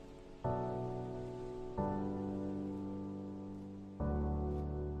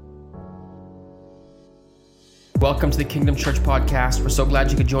Welcome to the Kingdom Church Podcast. We're so glad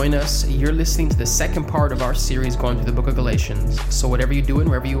you could join us. You're listening to the second part of our series going through the book of Galatians. So whatever you're doing,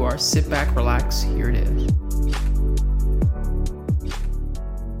 wherever you are, sit back, relax. Here it is.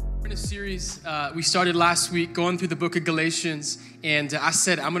 We're in a series we started last week going through the book of Galatians. And I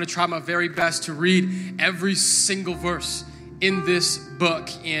said I'm going to try my very best to read every single verse in this book.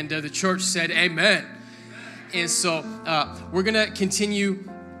 And the church said, amen. And so we're going to continue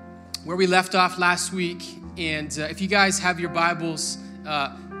where we left off last week. And if you guys have your Bibles,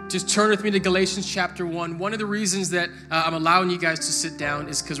 just turn with me to Galatians chapter 1. One of the reasons that I'm allowing you guys to sit down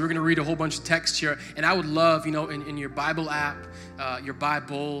is because we're going to read a whole bunch of text here. And I would love, in your Bible app, your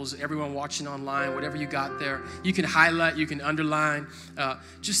Bibles, everyone watching online, whatever you got there, you can highlight, you can underline,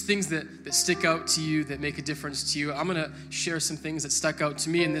 just things that stick out to you, that make a difference to you. I'm going to share some things that stuck out to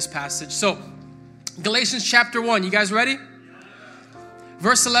me in this passage. So, Galatians chapter 1, you guys ready?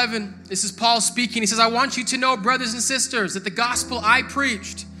 Verse 11, this is Paul speaking. He says, I want you to know, brothers and sisters, that the gospel I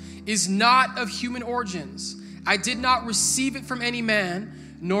preached is not of human origins. I did not receive it from any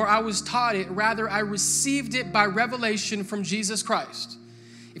man, nor I was taught it. Rather, I received it by revelation from Jesus Christ.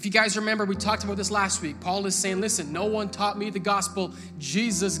 If you guys remember, we talked about this last week. Paul is saying, listen, no one taught me the gospel.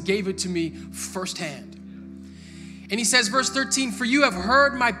 Jesus gave it to me firsthand. And he says, verse 13, for you have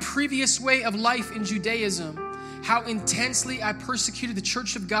heard my previous way of life in Judaism, how intensely I persecuted the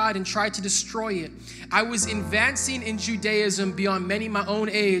church of God and tried to destroy it. I was advancing in Judaism beyond many my own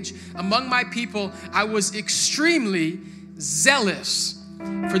age. Among my people, I was extremely zealous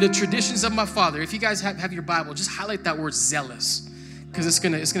for the traditions of my father. If you guys have your Bible, just highlight that word zealous, because it's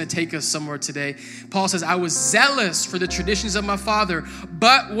gonna take us somewhere today. Paul says, I was zealous for the traditions of my father,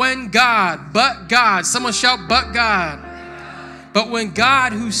 but God, someone shout, but God. But when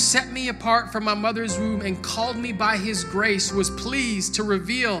God, who set me apart from my mother's womb and called me by his grace, was pleased to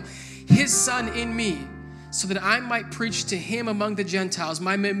reveal his son in me so that I might preach to him among the Gentiles,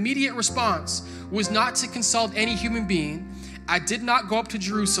 my immediate response was not to consult any human being. I did not go up to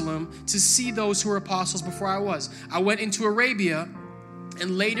Jerusalem to see those who were apostles before I was. I went into Arabia,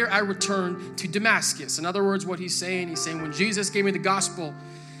 and later I returned to Damascus. In other words, what he's saying when Jesus gave me the gospel,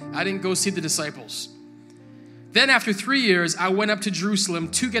 I didn't go see the disciples. Then after 3 years, I went up to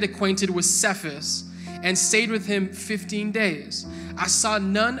Jerusalem to get acquainted with Cephas and stayed with him 15 days. I saw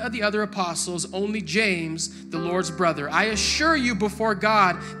none of the other apostles, only James, the Lord's brother. I assure you before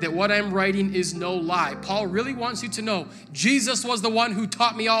God that what I'm writing is no lie. Paul really wants you to know Jesus was the one who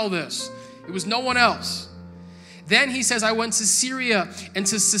taught me all this. It was no one else. Then he says, I went to Syria and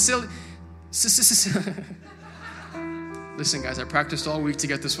to Sicily. Listen, guys, I practiced all week to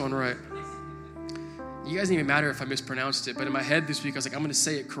get this one right. You guys didn't even matter if I mispronounced it, but in my head this week, I was like, I'm going to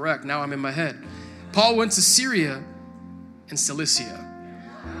say it correct. Now I'm in my head. Paul went to Syria and Cilicia.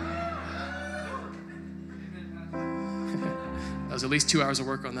 That was at least 2 hours of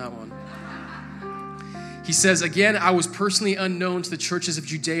work on that one. He says, again, I was personally unknown to the churches of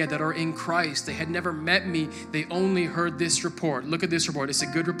Judea that are in Christ. They had never met me. They only heard this report. Look at this report. It's a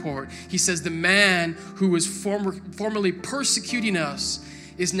good report. He says, the man who was formerly persecuting us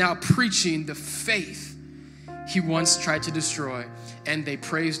is now preaching the faith he once tried to destroy, and they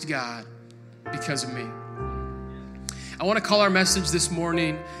praised God because of me. I want to call our message this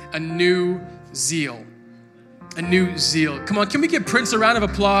morning, A New Zeal. A New Zeal. Come on, can we give Prince a round of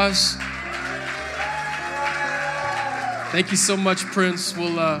applause? Thank you so much, Prince.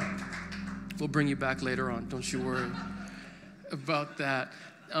 We'll bring you back later on. Don't you worry about that.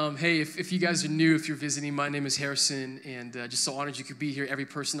 Hey, if you guys are new, if you're visiting, my name is Harrison, and just so honored you could be here. Every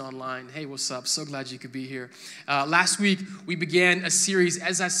person online, hey, what's up? So glad you could be here. Last week, we began a series,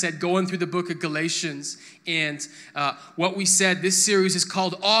 as I said, going through the book of Galatians, and what we said, this series is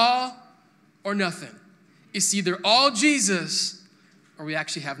called All or Nothing. It's either all Jesus, or we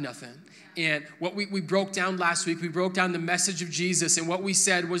actually have nothing. And what we broke down last week, we broke down the message of Jesus, and what we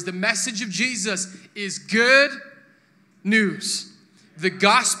said was the message of Jesus is good news. The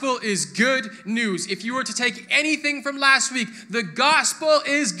gospel is good news. If you were to take anything from last week, the gospel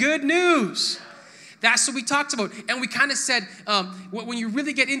is good news. That's what we talked about. And we kind of said, when you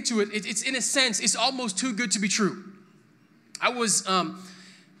really get into it, it's in a sense, it's almost too good to be true. I was,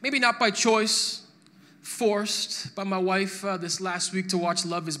 maybe not by choice, forced by my wife this last week to watch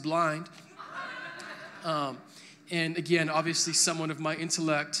Love is Blind. And again, obviously someone of my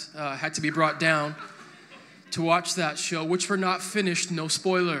intellect had to be brought down to watch that show, which we're not finished, no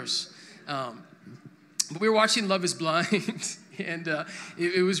spoilers. But we were watching Love is Blind, and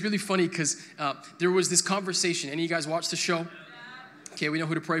it was really funny because there was this conversation. Any of you guys watch the show? Okay, we know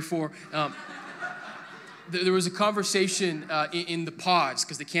who to pray for. there was a conversation in the pods,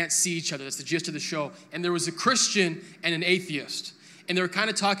 because they can't see each other. That's the gist of the show. And there was a Christian and an atheist. And they were kind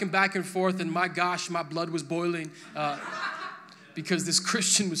of talking back and forth, and my gosh, my blood was boiling because this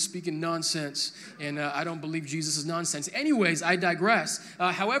Christian was speaking nonsense, and I don't believe Jesus is nonsense. Anyways, I digress.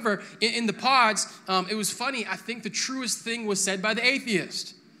 However, in the pods, it was funny. I think the truest thing was said by the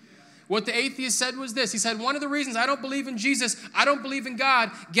atheist. What the atheist said was this. He said, one of the reasons I don't believe in Jesus, I don't believe in God,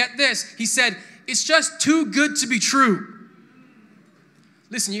 get this. He said, it's just too good to be true.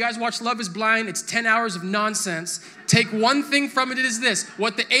 Listen, you guys watch Love is Blind. It's 10 hours of nonsense. Take one thing from it, it is this.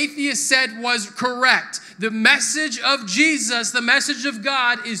 What the atheist said was correct. The message of Jesus, the message of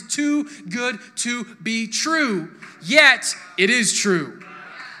God is too good to be true. Yet, it is true.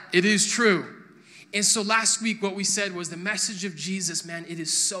 It is true. And so last week, what we said was the message of Jesus, man, it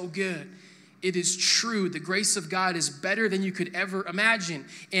is so good. It is true. The grace of God is better than you could ever imagine.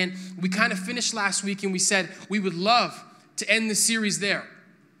 And we kind of finished last week and we said we would love to end the series there.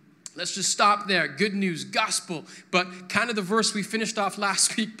 Let's just stop there. Good news, gospel. But kind of the verse we finished off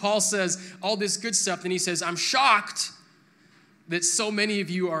last week, Paul says all this good stuff. And he says, I'm shocked that so many of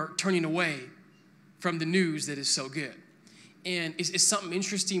you are turning away from the news that is so good. And it's something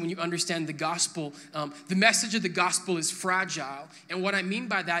interesting when you understand the gospel. The message of the gospel is fragile. And what I mean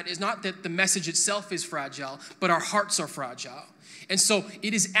by that is not that the message itself is fragile, but our hearts are fragile. And so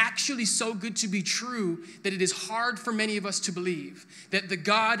it is actually so good to be true that it is hard for many of us to believe that the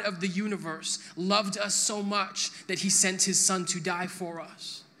God of the universe loved us so much that he sent his son to die for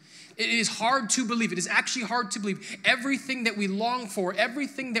us. It is hard to believe. It is actually hard to believe. Everything that we long for,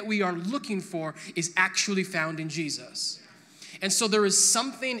 everything that we are looking for is actually found in Jesus. And so there is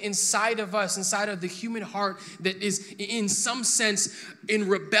something inside of us, inside of the human heart, that is in some sense in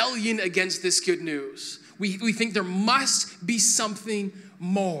rebellion against this good news. We think there must be something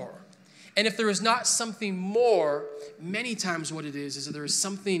more. And if there is not something more, many times what it is that there is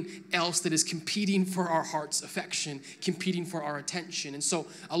something else that is competing for our heart's affection, competing for our attention. And so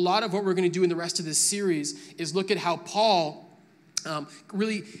a lot of what we're going to do in the rest of this series is look at how Paul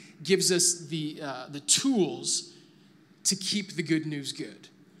really gives us the tools to keep the good news good,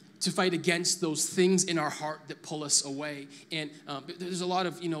 to fight against those things in our heart that pull us away. And there's a lot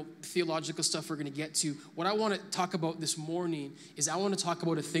of, theological stuff we're going to get to. What I want to talk about this morning is I want to talk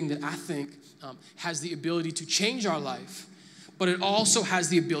about a thing that I think has the ability to change our life, but it also has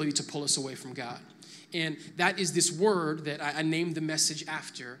the ability to pull us away from God. And that is this word that I named the message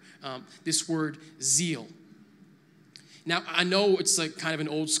after, this word zeal. Now, I know it's like kind of an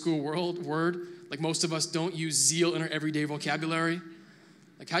old school word. Like most of us don't use zeal in our everyday vocabulary.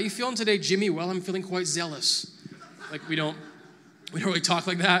 Like, how you feeling today, Jimmy? Well, I'm feeling quite zealous. Like we don't really talk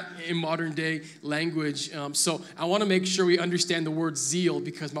like that in modern day language. So I want to make sure we understand the word zeal,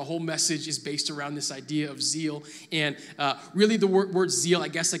 because my whole message is based around this idea of zeal. And really the word zeal, I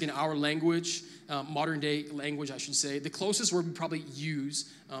guess like in our language, modern day language, I should say, the closest word we probably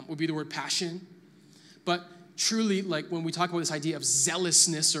use would be the word passion. But truly, like when we talk about this idea of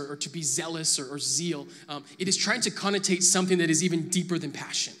zealousness or to be zealous or zeal, it is trying to connotate something that is even deeper than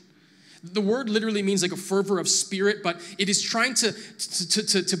passion. The word literally means like a fervor of spirit, but it is trying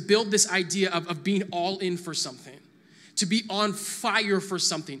to build this idea of being all in for something, to be on fire for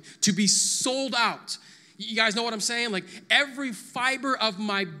something, to be sold out. You guys know what I'm saying? Like every fiber of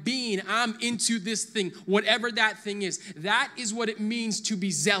my being, I'm into this thing, whatever that thing is. That is what it means to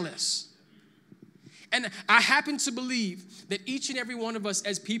be zealous. And I happen to believe that each and every one of us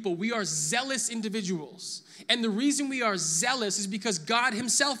as people, we are zealous individuals. And the reason we are zealous is because God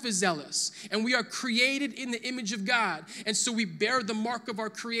himself is zealous. And we are created in the image of God. And so we bear the mark of our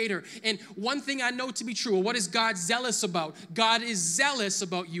Creator. And one thing I know to be true, what is God zealous about? God is zealous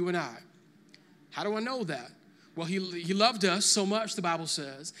about you and I. How do I know that? Well, he loved us so much, the Bible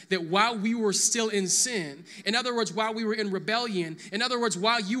says, that while we were still in sin, in other words, while we were in rebellion, in other words,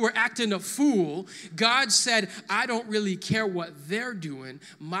 while you were acting a fool, God said, I don't really care what they're doing.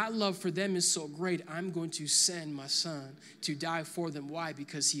 My love for them is so great, I'm going to send my son to die for them. Why?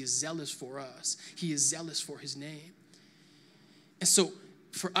 Because he is zealous for us. He is zealous for his name. And so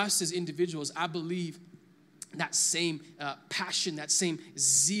for us as individuals, I believe that same passion, that same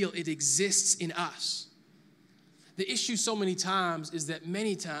zeal, it exists in us. The issue so many times is that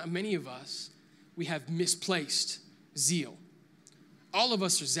many of us, we have misplaced zeal. All of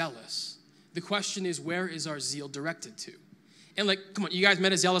us are zealous. The question is, where is our zeal directed to? And like, come on, you guys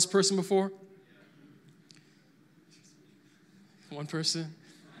met a zealous person before? One person?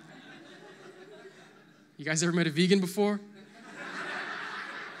 You guys ever met a vegan before?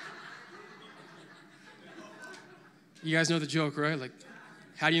 You guys know the joke, right? Like,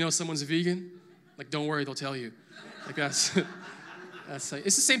 how do you know someone's a vegan? Like, don't worry, they'll tell you. Like, that's like,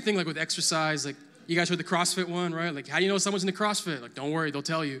 it's the same thing like with exercise. Like, you guys heard the CrossFit one, right? Like, how do you know someone's into CrossFit? Like, don't worry, they'll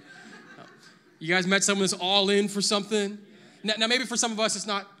tell you. You guys met someone that's all in for something? Now, maybe for some of us, it's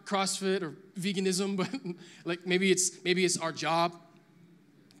not CrossFit or veganism, but like maybe it's our job.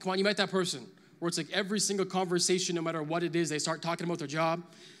 Come on, you met that person where it's like every single conversation, no matter what it is, they start talking about their job,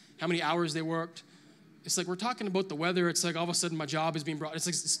 how many hours they worked. It's like we're talking about the weather. It's like all of a sudden my job is being brought. It's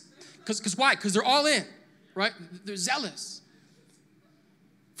like, because why? Because they're all in, right? They're zealous.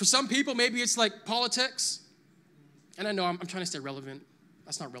 For some people, maybe it's like politics. And I know I'm trying to stay relevant.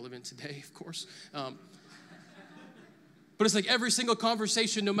 That's not relevant today, of course. But it's like every single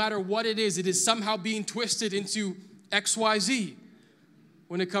conversation, no matter what it is somehow being twisted into XYZ.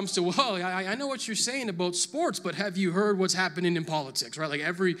 When it comes to, well, I know what you're saying about sports, but have you heard what's happening in politics, right? Like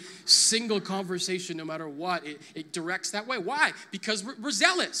every single conversation, no matter what, it directs that way. Why? Because we're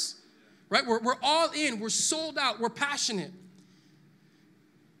zealous, right? We're all in. We're sold out. We're passionate.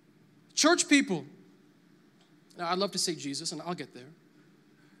 Church people. Now, I'd love to say Jesus, and I'll get there.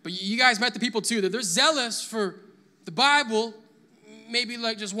 But you guys met the people, too, that they're zealous for the Bible, maybe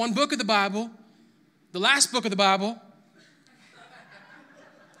like just one book of the Bible, the last book of the Bible.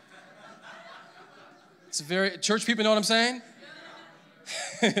 It's a very, church people know what I'm saying?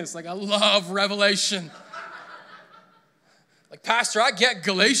 It's like, I love Revelation. Like, Pastor, I get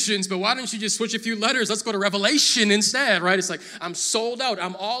Galatians, but why don't you just switch a few letters? Let's go to Revelation instead, right? It's like, I'm sold out.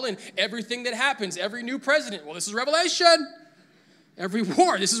 I'm all in. Everything that happens, every new president, well, this is Revelation. Every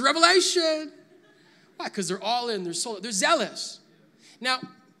war, this is Revelation. Why? Because they're all in, they're sold, they're zealous. Now,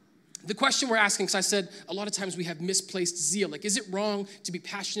 the question we're asking, because I said a lot of times we have misplaced zeal. Like, is it wrong to be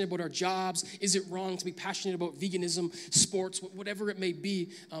passionate about our jobs? Is it wrong to be passionate about veganism, sports, whatever it may be?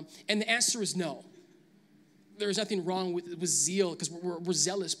 And the answer is no. There is nothing wrong with zeal because we're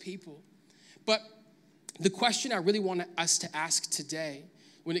zealous people. But the question I really want us to ask today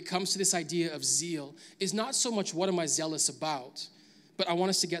when it comes to this idea of zeal is not so much what am I zealous about, but I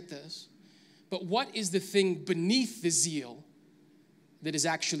want us to get this. But what is the thing beneath the zeal that is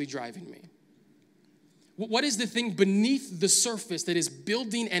actually driving me? What is the thing beneath the surface that is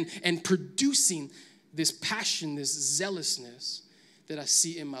building and producing this passion, this zealousness that I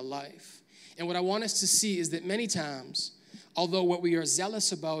see in my life? And what I want us to see is that many times, although what we are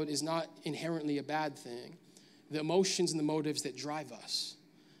zealous about is not inherently a bad thing, the emotions and the motives that drive us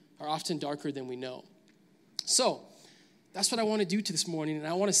are often darker than we know. So, that's what I want to do to this morning, and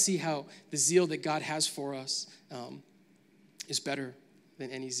I want to see how the zeal that God has for us is better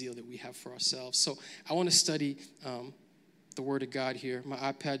than any zeal that we have for ourselves. So I want to study the Word of God here. My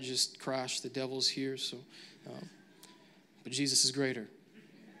iPad just crashed. The devil's here, but Jesus is greater.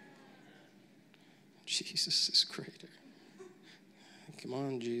 Jesus is greater. Come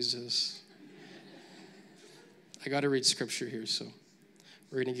on, Jesus. I got to read Scripture here, so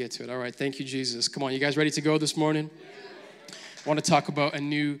we're going to get to it. All right, thank you, Jesus. Come on, you guys ready to go this morning? I want to talk about a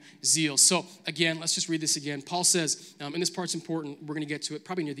new zeal. So again, let's just read this again. Paul says, and this part's important, we're going to get to it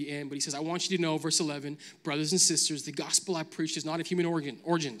probably near the end, but he says, I want you to know, verse 11, brothers and sisters, the gospel I preached is not of human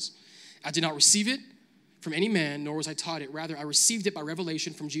origins. I did not receive it from any man, nor was I taught it. Rather, I received it by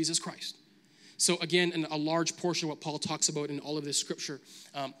revelation from Jesus Christ. So again, and a large portion of what Paul talks about in all of this scripture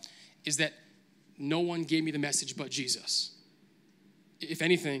is that no one gave me the message but Jesus. If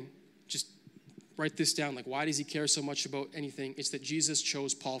anything, just write this down. Like, why does he care so much about anything? It's that Jesus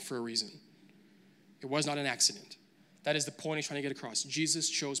chose Paul for a reason. It was not an accident. That is the point he's trying to get across. Jesus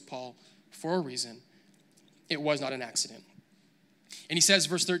chose Paul for a reason. It was not an accident. And he says,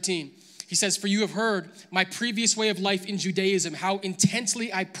 verse 13, he says, for you have heard my previous way of life in Judaism, how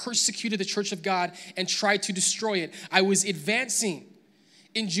intensely I persecuted the church of God and tried to destroy it. I was advancing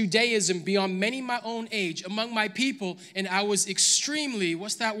in Judaism beyond many my own age among my people, and I was extremely,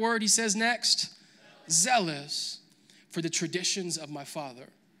 what's that word he says next? Zealous for the traditions of my father.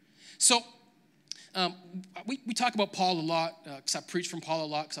 So we talk about Paul a lot because I preach from Paul a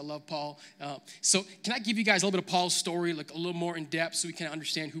lot because I love Paul. So can I give you guys a little bit of Paul's story, like a little more in depth so we can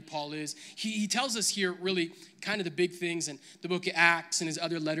understand who Paul is? He tells us here really kind of the big things, and the book of Acts and his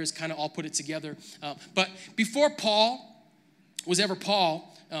other letters kind of all put it together. But before Paul was ever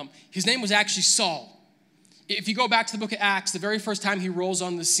Paul, his name was actually Saul. If you go back to the book of Acts, the very first time he rolls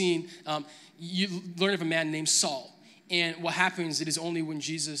on the scene, you learn of a man named Saul. And what happens, it is only when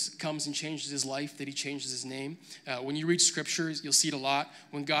Jesus comes and changes his life that he changes his name. When you read scriptures, you'll see it a lot.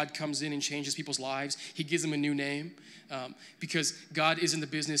 When God comes in and changes people's lives, he gives them a new name. Because God is in the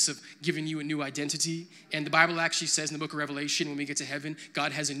business of giving you a new identity. And the Bible actually says in the book of Revelation, when we get to heaven,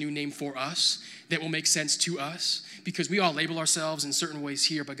 God has a new name for us that will make sense to us. Because we all label ourselves in certain ways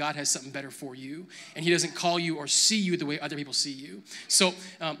here, but God has something better for you. And he doesn't call you or see you the way other people see you. So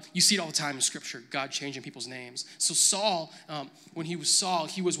you see it all the time in scripture, God changing people's names. So Saul, when he was Saul,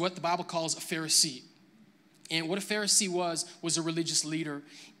 he was what the Bible calls a Pharisee. And what a Pharisee was a religious leader.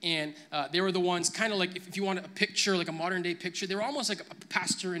 And they were the ones, kind of like, if you want a picture, like a modern day picture, they were almost like a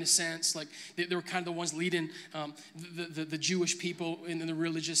pastor in a sense. Like they were kind of the ones leading the Jewish people in the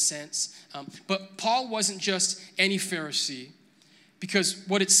religious sense. But Paul wasn't just any Pharisee. Because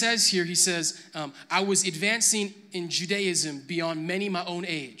what it says here, he says, I was advancing in Judaism beyond many my own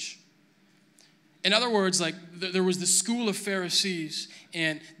age. In other words, like there was the school of Pharisees,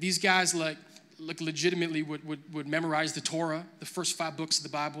 and these guys like legitimately would memorize the Torah, the first 5 books of the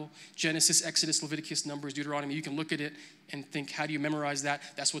Bible, Genesis, Exodus, Leviticus, Numbers, Deuteronomy. You can look at it and think, how do you memorize that?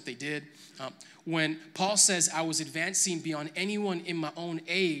 That's what they did. When Paul says, I was advancing beyond anyone in my own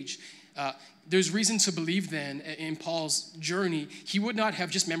age, there's reason to believe then in Paul's journey, he would not have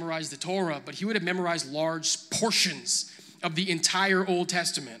just memorized the Torah, but he would have memorized large portions of the entire Old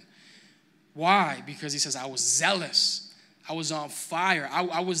Testament. Why? Because he says, I was zealous. I was on fire.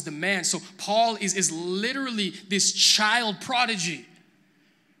 I was the man. So Paul is literally this child prodigy,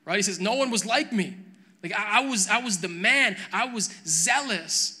 right? He says, no one was like me. Like I was the man. I was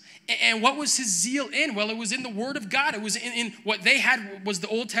zealous. And what was his zeal in? Well, it was in the Word of God. It was in what they had was the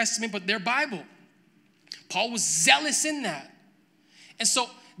Old Testament, but their Bible. Paul was zealous in that. And so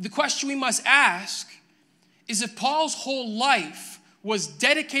the question we must ask is, if Paul's whole life was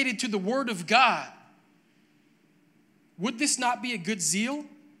dedicated to the Word of God, would this not be a good zeal?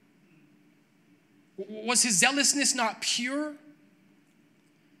 Was his zealousness not pure?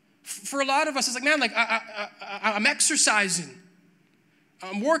 For a lot of us, it's like, man, like I'm exercising.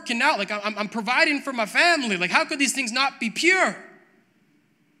 I'm working out. Like I'm providing for my family. Like, how could these things not be pure?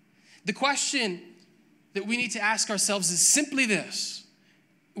 The question that we need to ask ourselves is simply this.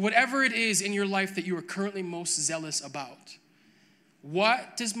 Whatever it is in your life that you are currently most zealous about,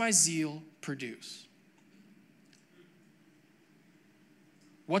 what does my zeal produce?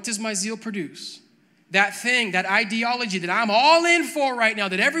 What does my zeal produce? That thing, that ideology that I'm all in for right now,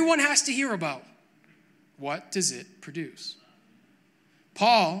 that everyone has to hear about. What does it produce?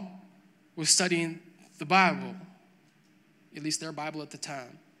 Paul was studying the Bible, at least their Bible at the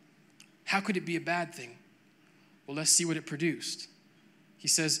time. How could it be a bad thing? Well, let's see what it produced. He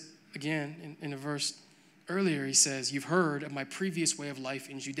says, again, in a verse earlier, he says, you've heard of my previous way of life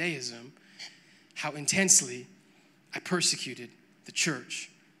in Judaism, how intensely I persecuted the church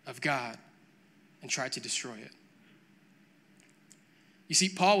of God and tried to destroy it. You see,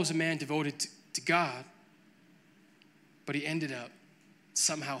 Paul was a man devoted to God, but he ended up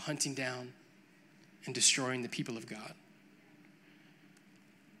somehow hunting down and destroying the people of God.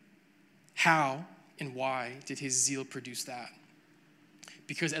 How and why did his zeal produce that?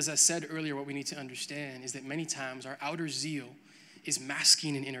 Because as I said earlier, what we need to understand is that many times our outer zeal is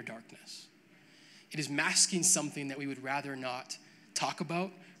masking an inner darkness. It is masking something that we would rather not talk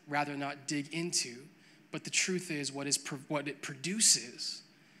about, rather not dig into. But the truth is, what it produces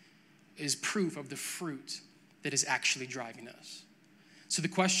is proof of the fruit that is actually driving us. So the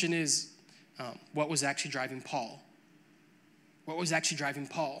question is, what was actually driving Paul? What was actually driving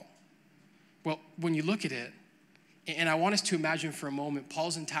Paul? Well, when you look at it, and I want us to imagine for a moment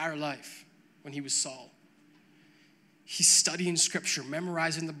Paul's entire life when he was Saul. He's studying scripture,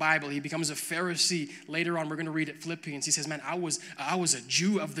 memorizing the Bible. He becomes a Pharisee. Later on, we're going to read at Philippians. He says, man, I was a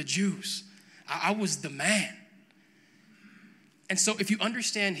Jew of the Jews. I was the man. And so if you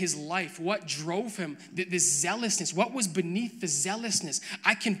understand his life, what drove him, this zealousness, what was beneath the zealousness,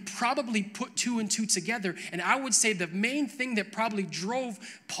 I can probably put 2 and 2 together. And I would say the main thing that probably drove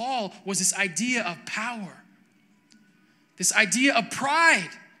Paul was this idea of power, this idea of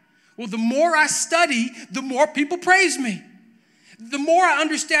pride. Well, the more I study, the more people praise me. The more I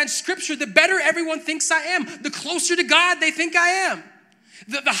understand scripture, the better everyone thinks I am. The closer to God they think I am.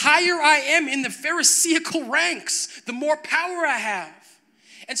 The higher I am in the Pharisaical ranks, the more power I have.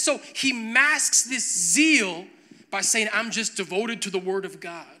 And so he masks this zeal by saying, I'm just devoted to the Word of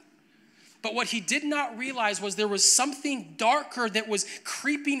God. But what he did not realize was there was something darker that was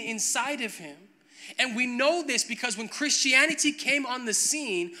creeping inside of him. And we know this because when Christianity came on the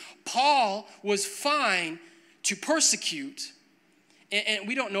scene, Paul was fine to persecute And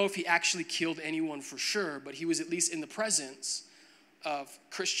we don't know if he actually killed anyone for sure, but he was at least in the presence of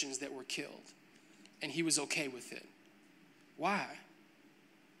Christians that were killed. And he was okay with it. Why?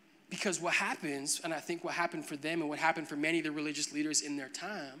 Because what happens, and I think what happened for them and what happened for many of the religious leaders in their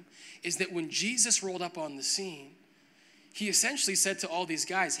time, is that when Jesus rolled up on the scene, he essentially said to all these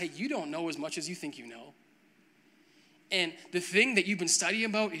guys, hey, you don't know as much as you think you know. And the thing that you've been studying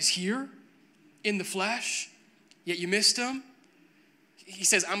about is here in the flesh, yet you missed him. He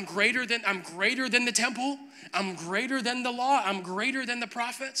says, I'm greater than the temple. I'm greater than the law. I'm greater than the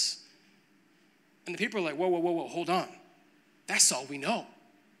prophets. And the people are like, whoa, hold on. That's all we know.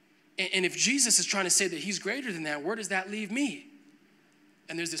 And if Jesus is trying to say that he's greater than that, where does that leave me?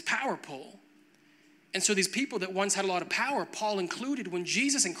 And there's this power pull. And so these people that once had a lot of power, Paul included, when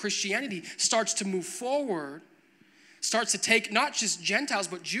Jesus and Christianity starts to move forward, starts to take not just Gentiles,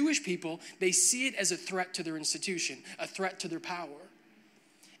 but Jewish people, they see it as a threat to their institution, a threat to their power.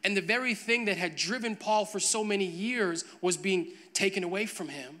 And the very thing that had driven Paul for so many years was being taken away from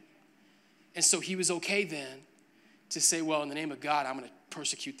him. And so he was okay then to say, well, in the name of God, I'm going to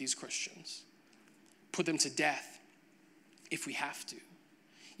persecute these Christians, put them to death if we have to.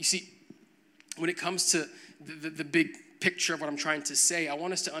 You see, when it comes to the big picture of what I'm trying to say, I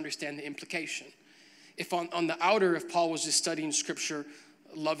want us to understand the implication. If on the outer, if Paul was just studying scripture,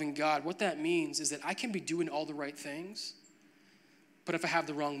 loving God, what that means is that I can be doing all the right things, but if I have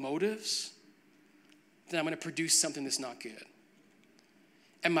the wrong motives, then I'm going to produce something that's not good.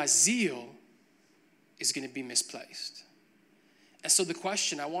 And my zeal is going to be misplaced. And so the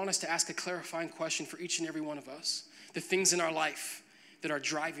question, I want us to ask a clarifying question for each and every one of us. The things in our life that are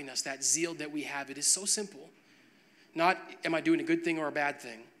driving us, that zeal that we have, it is so simple. Not, am I doing a good thing or a bad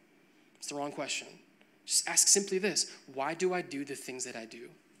thing? It's the wrong question. Just ask simply this: why do I do the things that I do?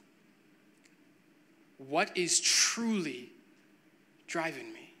 What is truly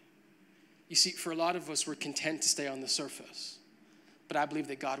driving me? You see, for a lot of us, we're content to stay on the surface. But I believe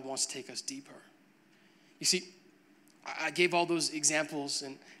that God wants to take us deeper. You see, I gave all those examples,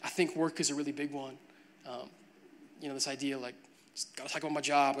 and I think work is a really big one. This idea like, got to talk about my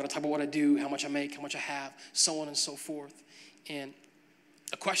job, got to talk about what I do, how much I make, how much I have, so on and so forth. And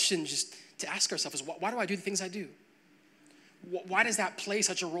a question just to ask ourselves is, why do I do the things I do? Why does that play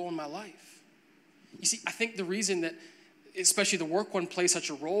such a role in my life? You see, I think the reason that, especially the work one plays such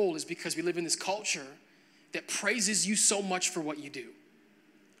a role, is because we live in this culture that praises you so much for what you do.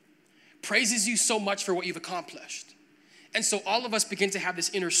 Praises you so much for what you've accomplished. And so all of us begin to have this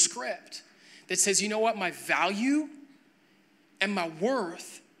inner script that says, you know what, my value and my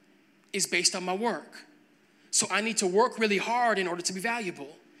worth is based on my work. So I need to work really hard in order to be valuable.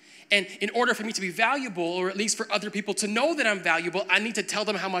 And in order for me to be valuable, or at least for other people to know that I'm valuable, I need to tell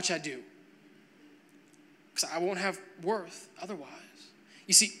them how much I do. Because I won't have worth otherwise.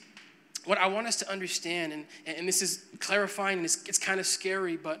 You see, what I want us to understand, and this is clarifying, and it's kind of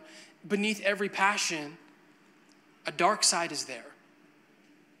scary, but beneath every passion, a dark side is there.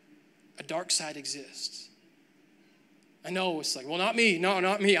 A dark side exists. I know it's like, well, not me. No,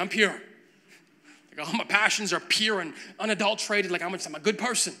 not me. I'm pure. Like, all my passions are pure and unadulterated. Like, I'm a good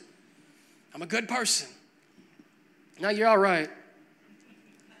person. I'm a good person. No, you're all right.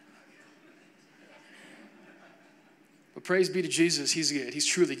 But praise be to Jesus. He's good. He's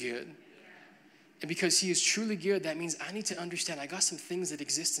truly good. And because he is truly good, that means I need to understand I got some things that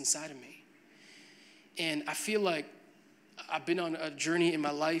exist inside of me. And I feel like I've been on a journey in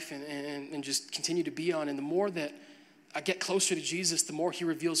my life and just continue to be on. And the more that I get closer to Jesus, the more he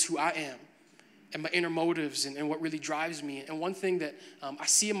reveals who I am and my inner motives and what really drives me. And one thing that I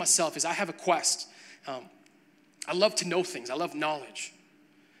see in myself is I have a quest. I love to know things. I love knowledge.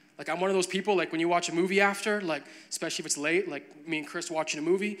 Like, I'm one of those people, like, when you watch a movie after, like, especially if it's late, like me and Chris watching a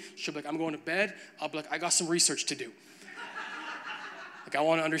movie, she'll be like, I'm going to bed. I'll be like, I got some research to do. Like, I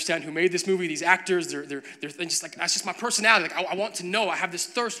want to understand who made this movie, these actors, they're just like, that's just my personality. Like, I want to know. I have this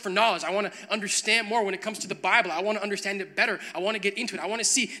thirst for knowledge. I want to understand more when it comes to the Bible. I want to understand it better. I want to get into it. I want to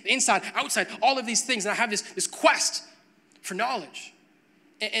see the inside, outside, all of these things. And I have this quest for knowledge.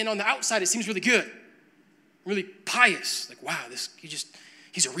 And on the outside, it seems really good, really pious. Like, wow,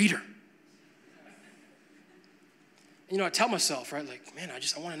 he's a reader. And, I tell myself, right, like, man,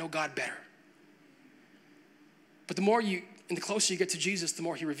 I want to know God better. But the closer you get to Jesus, the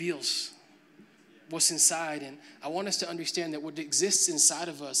more he reveals what's inside. And I want us to understand that what exists inside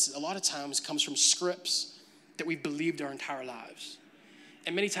of us a lot of times comes from scripts that we've believed our entire lives.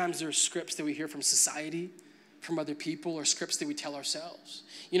 And many times there are scripts that we hear from society, from other people, or scripts that we tell ourselves.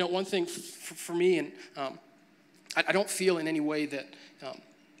 One thing for me, and I don't feel in any way that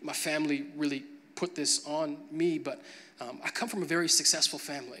my family really put this on me, but I come from a very successful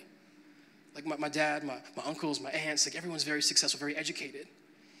family. Like my dad, my uncles, my aunts, like everyone's very successful, very educated.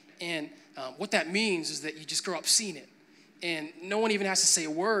 And what that means is that you just grow up seeing it. And no one even has to say a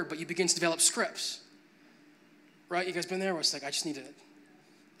word, but you begin to develop scripts. Right? You guys been there where it's like, I just need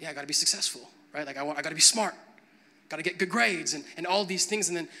to, I got to be successful. Right? Like I got to be smart. Got to get good grades and all these things.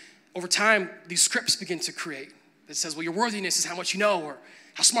 And then over time, these scripts begin to create. That says, well, your worthiness is how much you know, or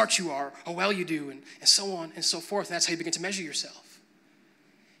how smart you are, or how well you do, and so on and so forth. And that's how you begin to measure yourself.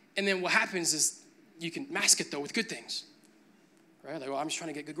 And then what happens is you can mask it, though, with good things. Right? Like, well, I'm just trying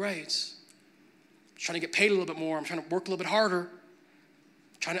to get good grades. I'm trying to get paid a little bit more. I'm trying to work a little bit harder.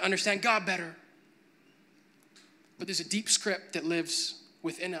 I'm trying to understand God better. But there's a deep script that lives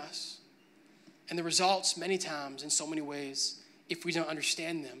within us. And the results, many times, in so many ways, if we don't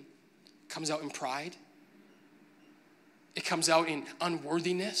understand them, comes out in pride. It comes out in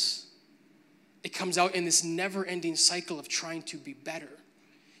unworthiness. It comes out in this never-ending cycle of trying to be better.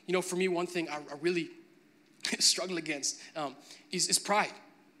 You know, for me, one thing I really struggle against is pride.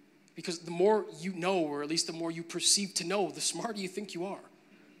 Because the more you know, or at least the more you perceive to know, the smarter you think you are.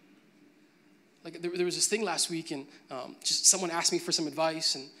 Like there was this thing last week, and just someone asked me for some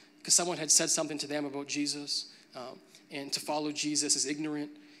advice, and because someone had said something to them about Jesus, and to follow Jesus is ignorant.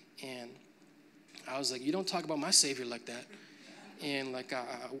 And I was like, you don't talk about my Savior like that. And like I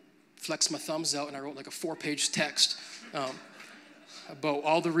flexed my thumbs out, and I wrote like a 4-page text about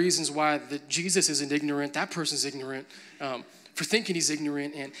all the reasons why that Jesus isn't ignorant, that person's ignorant, for thinking he's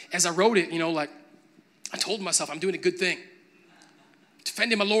ignorant. And as I wrote it, like I told myself I'm doing a good thing,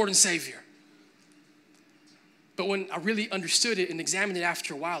 defending my Lord and Savior. But when I really understood it and examined it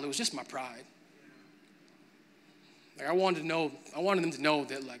after a while, it was just my pride. Like I wanted them to know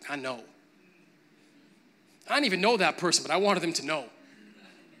that like I know. I didn't even know that person, but I wanted them to know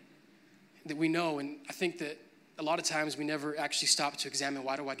that we know. And I think that a lot of times we never actually stop to examine,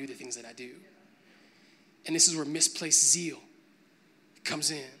 why do I do the things that I do? And this is where misplaced zeal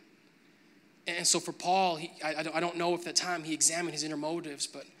comes in. And so for Paul, I don't know if at that time he examined his inner motives,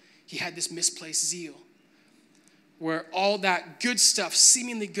 but he had this misplaced zeal where all that good stuff,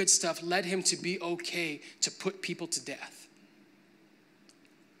 seemingly good stuff, led him to be okay to put people to death.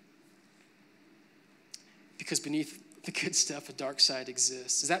 Because beneath the good stuff, a dark side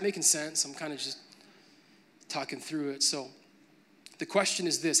exists. Is that making sense? I'm kind of just talking through it. So the question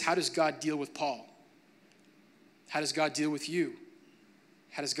is this: how does God deal with Paul? How does God deal with you?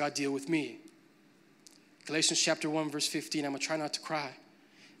 How does God deal with me? Galatians chapter 1, verse 15. I'm going to try not to cry.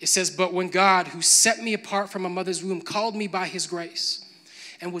 It says, but when God, who set me apart from my mother's womb, called me by his grace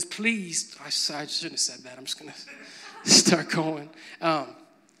and was pleased. I shouldn't have said that. I'm just going to start going.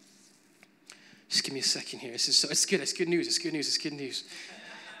 Just give me a second here. It's good. It's good news. It's good news. It's good news.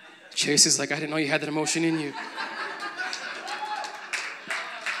 Chase is like, I didn't know you had that emotion in you.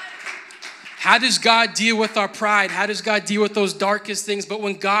 How does God deal with our pride? How does God deal with those darkest things? But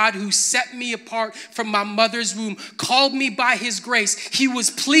when God, who set me apart from my mother's womb, called me by his grace, he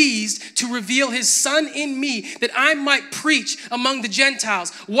was pleased to reveal his son in me that I might preach among the Gentiles.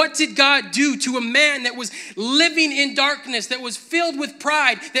 What did God do to a man that was living in darkness, that was filled with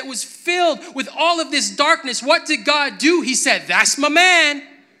pride, that was filled with all of this darkness? What did God do? He said, that's my man.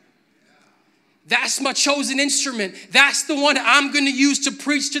 That's my chosen instrument. That's the one I'm going to use to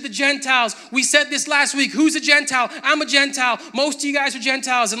preach to the Gentiles. We said this last week. Who's a Gentile? I'm a Gentile. Most of you guys are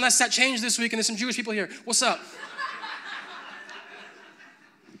Gentiles, unless that changed this week and there's some Jewish people here. What's up?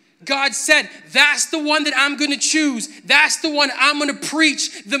 God said, that's the one that I'm going to choose. That's the one I'm going to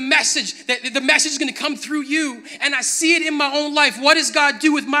preach the message. That the message is going to come through you. And I see it in my own life. What does God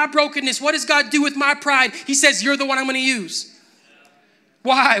do with my brokenness? What does God do with my pride? He says, you're the one I'm going to use.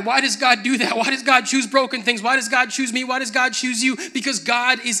 Why? Why does God do that? Why does God choose broken things? Why does God choose me? Why does God choose you? Because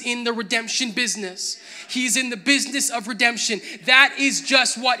God is in the redemption business. He's in the business of redemption. That is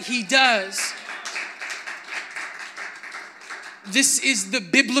just what he does. This is the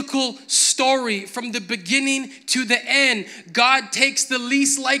biblical story from the beginning to the end. God takes the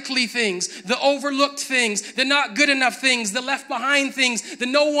least likely things, the overlooked things, the not good enough things, the left behind things, the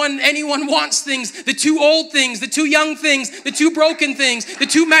no one anyone wants things, the too old things, the too young things, the too broken things, the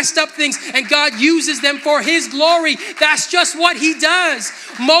too messed up things, and God uses them for his glory. That's just what he does.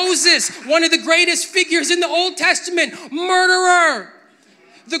 Moses, one of the greatest figures in the Old Testament, murderer.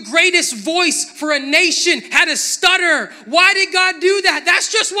 The greatest voice for a nation had a stutter. Why did God do that?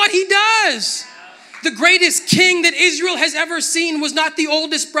 That's just what he does. The greatest king that Israel has ever seen was not the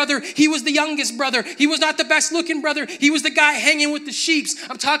oldest brother. He was the youngest brother. He was not the best looking brother. He was the guy hanging with the sheep.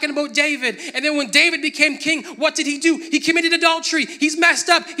 I'm talking about David. And then when David became king, what did he do? He committed adultery. He's messed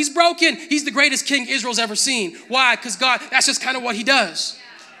up. He's broken. He's the greatest king Israel's ever seen. Why? Because God, that's just kind of what he does.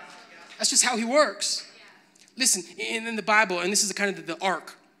 That's just how he works. Listen, in the Bible, and this is kind of the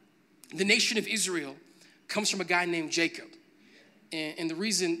arc, the nation of Israel comes from a guy named Jacob. And the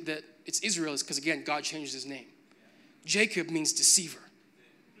reason that it's Israel is because, again, God changed his name. Jacob means deceiver.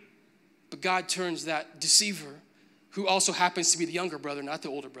 But God turns that deceiver, who also happens to be the younger brother, not the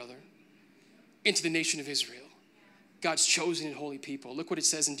older brother, into the nation of Israel. God's chosen and holy people. Look what it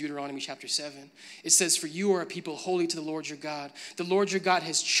says in Deuteronomy chapter 7. It says, for you are a people holy to the Lord your God. The Lord your God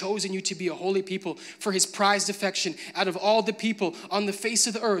has chosen you to be a holy people for his prized affection out of all the people on the face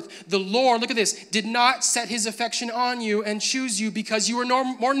of the earth. The Lord, look at this, did not set his affection on you and choose you because you were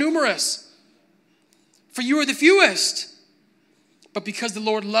more numerous. For you are the fewest. But because the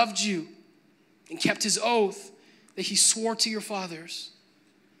Lord loved you and kept his oath that he swore to your fathers.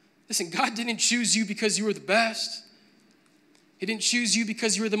 Listen, God didn't choose you because you were the best. He didn't choose you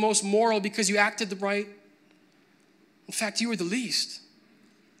because you were the most moral, because you acted the right. In fact, you were the least.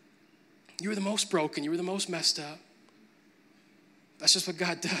 You were the most broken. You were the most messed up. That's just what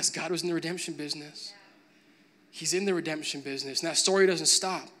God does. God was in the redemption business. He's in the redemption business. And that story doesn't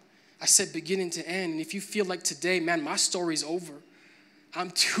stop. I said beginning to end. And if you feel like today, man, my story's over. I'm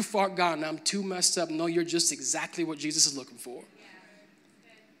too far gone. I'm too messed up. No, you're just exactly what Jesus is looking for.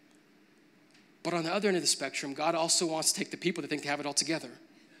 But on the other end of the spectrum, God also wants to take the people that think they have it all together.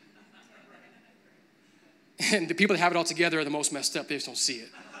 And the people that have it all together are the most messed up. They just don't see it.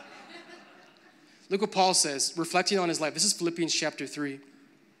 Look what Paul says, reflecting on his life. This is Philippians chapter 3.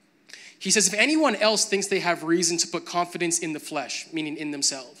 He says, if anyone else thinks they have reason to put confidence in the flesh, meaning in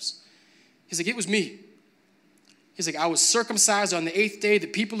themselves, he's like, it was me. He's like, I was circumcised on the 8th day, the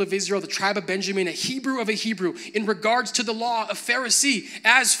people of Israel, the tribe of Benjamin, a Hebrew of a Hebrew, in regards to the law, a Pharisee,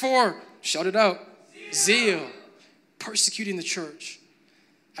 as for, shout it out, zeal, persecuting the church,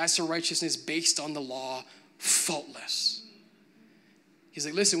 as for righteousness based on the law, faultless. He's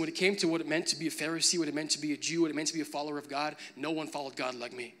like, listen, when it came to what it meant to be a Pharisee, what it meant to be a Jew, what it meant to be a follower of God, no one followed God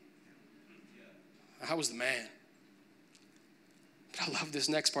like me. I was the man. But I love this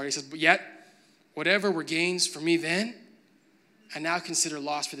next part. He says, but yet, whatever were gains for me then, I now consider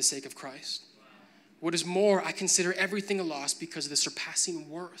loss for the sake of Christ. What is more, I consider everything a loss because of the surpassing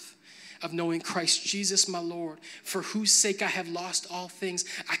worth of knowing Christ Jesus my Lord, for whose sake I have lost all things.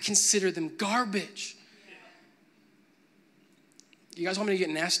 I consider them garbage. You guys want me to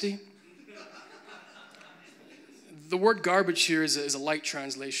get nasty? The word garbage here is a light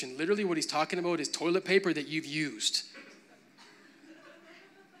translation. Literally what he's talking about is toilet paper that you've used.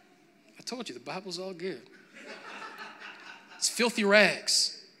 I told you, the Bible's all good. It's filthy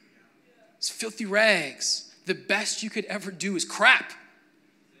rags. It's filthy rags. The best you could ever do is crap.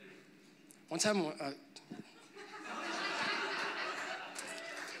 One time, I'm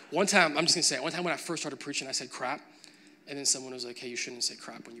just going to say it. One time when I first started preaching, I said crap. And then someone was like, hey, you shouldn't say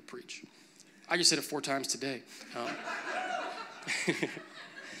crap when you preach. I just said it 4 times today.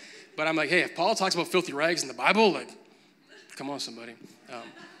 But I'm like, hey, if Paul talks about filthy rags in the Bible, like, come on, somebody.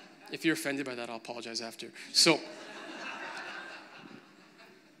 If you're offended by that, I'll apologize after. So,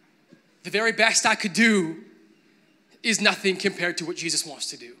 the very best I could do is nothing compared to what Jesus wants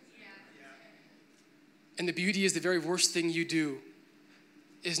to do. And the beauty is the very worst thing you do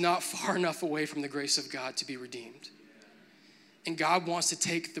is not far enough away from the grace of God to be redeemed. And God wants to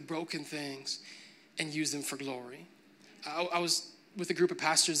take the broken things and use them for glory. I was with a group of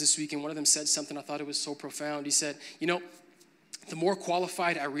pastors this week, and one of them said something I thought it was so profound. He said, you know, the more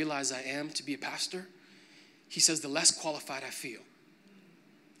qualified I realize I am to be a pastor, he says, the less qualified I feel.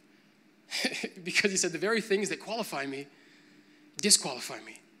 Because he said, the very things that qualify me disqualify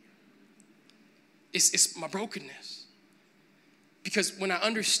me. It's my brokenness. Because when I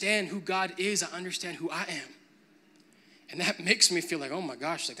understand who God is, I understand who I am. And that makes me feel like, oh my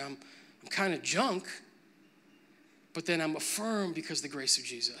gosh, like I'm kind of junk, but then I'm affirmed because of the grace of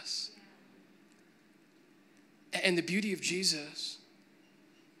Jesus. And the beauty of Jesus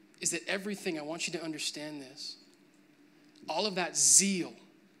is that everything, I want you to understand this, all of that zeal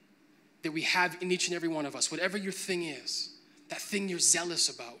that we have in each and every one of us, whatever your thing is, that thing you're zealous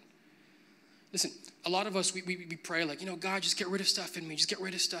about. Listen, a lot of us, we pray like, you know, God, just get rid of stuff in me. Just get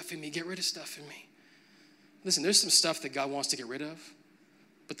rid of stuff in me. Get rid of stuff in me. Listen, there's some stuff that God wants to get rid of,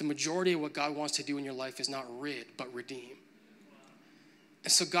 but the majority of what God wants to do in your life is not rid, but redeem.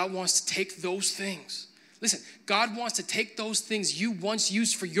 And so God wants to take those things, Listen, God wants to take those things you once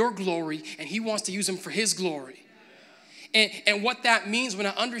used for your glory, and he wants to use them for his glory. And what that means, when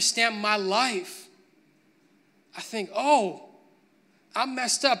I understand my life, I think, oh, I'm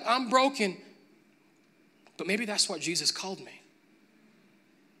messed up, I'm broken. But maybe that's what Jesus called me.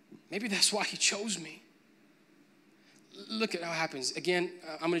 Maybe that's why he chose me. Look at how it happens. Again,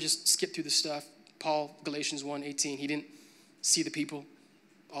 I'm going to just skip through the stuff. Paul, Galatians 1:18, he didn't see the people,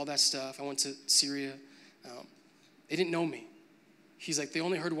 all that stuff. I went to Syria. They didn't know me. He's like, they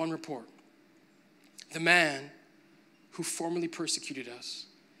only heard one report. The man who formerly persecuted us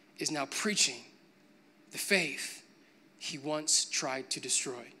is now preaching the faith he once tried to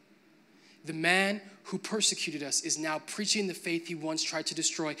destroy. The man who persecuted us is now preaching the faith he once tried to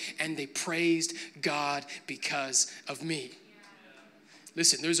destroy, and they praised God because of me.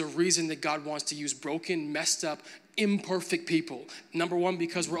 Listen, there's a reason that God wants to use broken, messed up, imperfect people. Number one,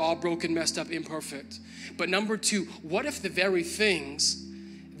 because we're all broken, messed up, imperfect. But number two, what if the very things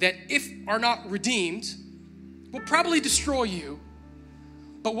that, if are not redeemed, will probably destroy you?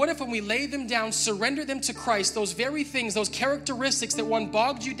 But what if when we lay them down, surrender them to Christ, those very things, those characteristics that one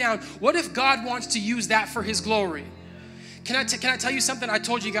bogged you down, what if God wants to use that for his glory? Can I tell you something? I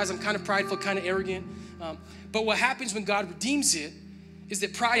told you guys I'm kind of prideful, kind of arrogant. But what happens when God redeems it is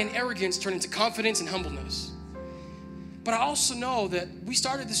that pride and arrogance turn into confidence and humbleness. But I also know that we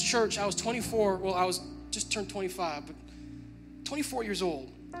started this church, I was 24, well, I was just turned 25, but 24 years old.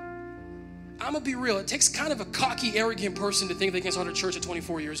 I'm going to be real. It takes kind of a cocky, arrogant person to think they can start a church at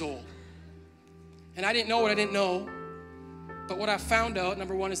 24 years old. And I didn't know what I didn't know. But what I found out,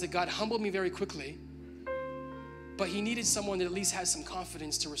 number one, is that God humbled me very quickly. But he needed someone that at least has some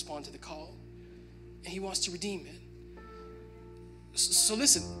confidence to respond to the call. And he wants to redeem it. So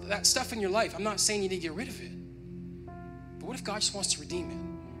listen, that stuff in your life, I'm not saying you need to get rid of it. But what if God just wants to redeem it?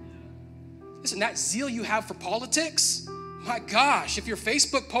 Listen, that zeal you have for politics, my gosh, if your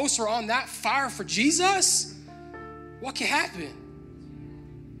Facebook posts are on that fire for Jesus, what can happen?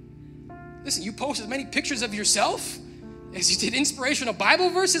 Listen, you post as many pictures of yourself as you did inspirational Bible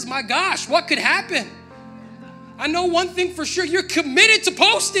verses, my gosh, what could happen? I know one thing for sure, you're committed to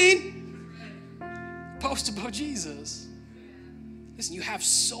posting. Post about Jesus. Listen, you have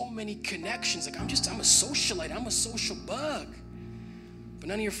so many connections. Like, I'm a socialite, I'm a social bug. But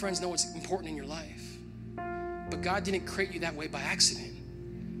none of your friends know what's important in your life. But God didn't create you that way by accident.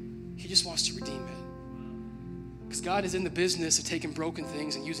 He just wants to redeem it. Because God is in the business of taking broken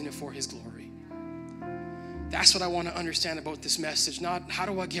things and using it for his glory. That's what I want to understand about this message. Not how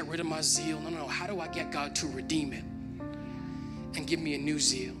do I get rid of my zeal? No. How do I get God to redeem it and give me a new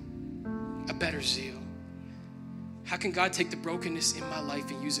zeal, a better zeal? How can God take the brokenness in my life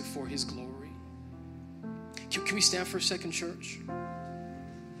and use it for his glory? Can we stand for a second, church?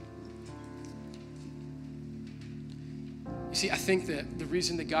 You see, I think that the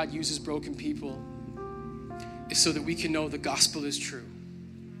reason that God uses broken people is so that we can know the gospel is true.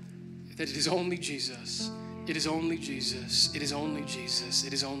 That it is only Jesus. It is only Jesus. It is only Jesus.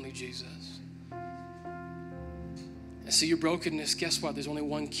 It is only Jesus. And so your brokenness, guess what? There's only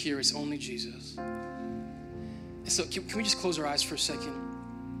one cure. It's only Jesus. And so can we just close our eyes for a second?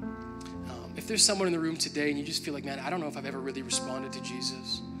 If there's someone in the room today and you just feel like, man, I don't know if I've ever really responded to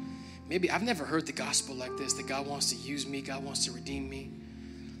Jesus. Maybe I've never heard the gospel like this, that God wants to use me, God wants to redeem me.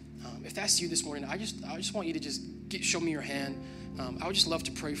 If that's you this morning, I just want you to just show me your hand. I would just love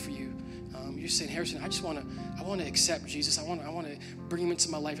to pray for you. You're saying, Harrison, I want to accept Jesus. I want to bring him into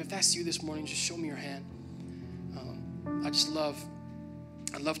my life. If that's you this morning, just show me your hand. I'd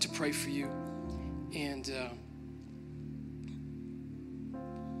love to pray for you. And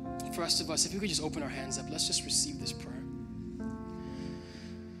for the rest of us, if we could just open our hands up, let's just receive this prayer.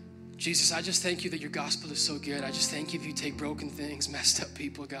 Jesus, I just thank you that your gospel is so good. I just thank you if you take broken things, messed up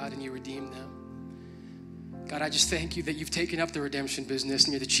people, God, and you redeem them. God, I just thank you that you've taken up the redemption business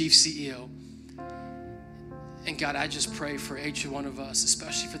and you're the chief CEO. And God, I just pray for each one of us,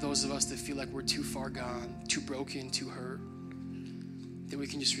 especially for those of us that feel like we're too far gone, too broken, too hurt, that we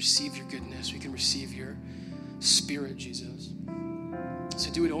can just receive your goodness. We can receive your spirit, Jesus.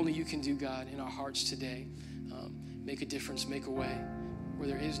 So do what only you can do, God, in our hearts today. Make a difference, make a way. Where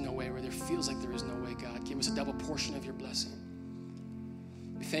there is no way, where there feels like there is no way, God. Give us a double portion of your blessing.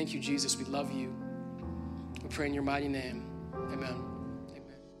 We thank you, Jesus. We love you. We pray in your mighty name. Amen.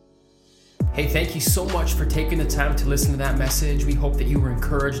 Hey, thank you so much for taking the time to listen to that message. We hope that you were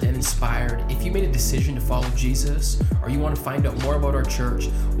encouraged and inspired. If you made a decision to follow Jesus, or you want to find out more about our church,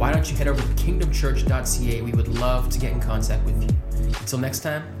 why don't you head over to kingdomchurch.ca? We would love to get in contact with you. Until next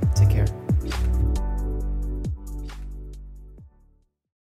time, take care.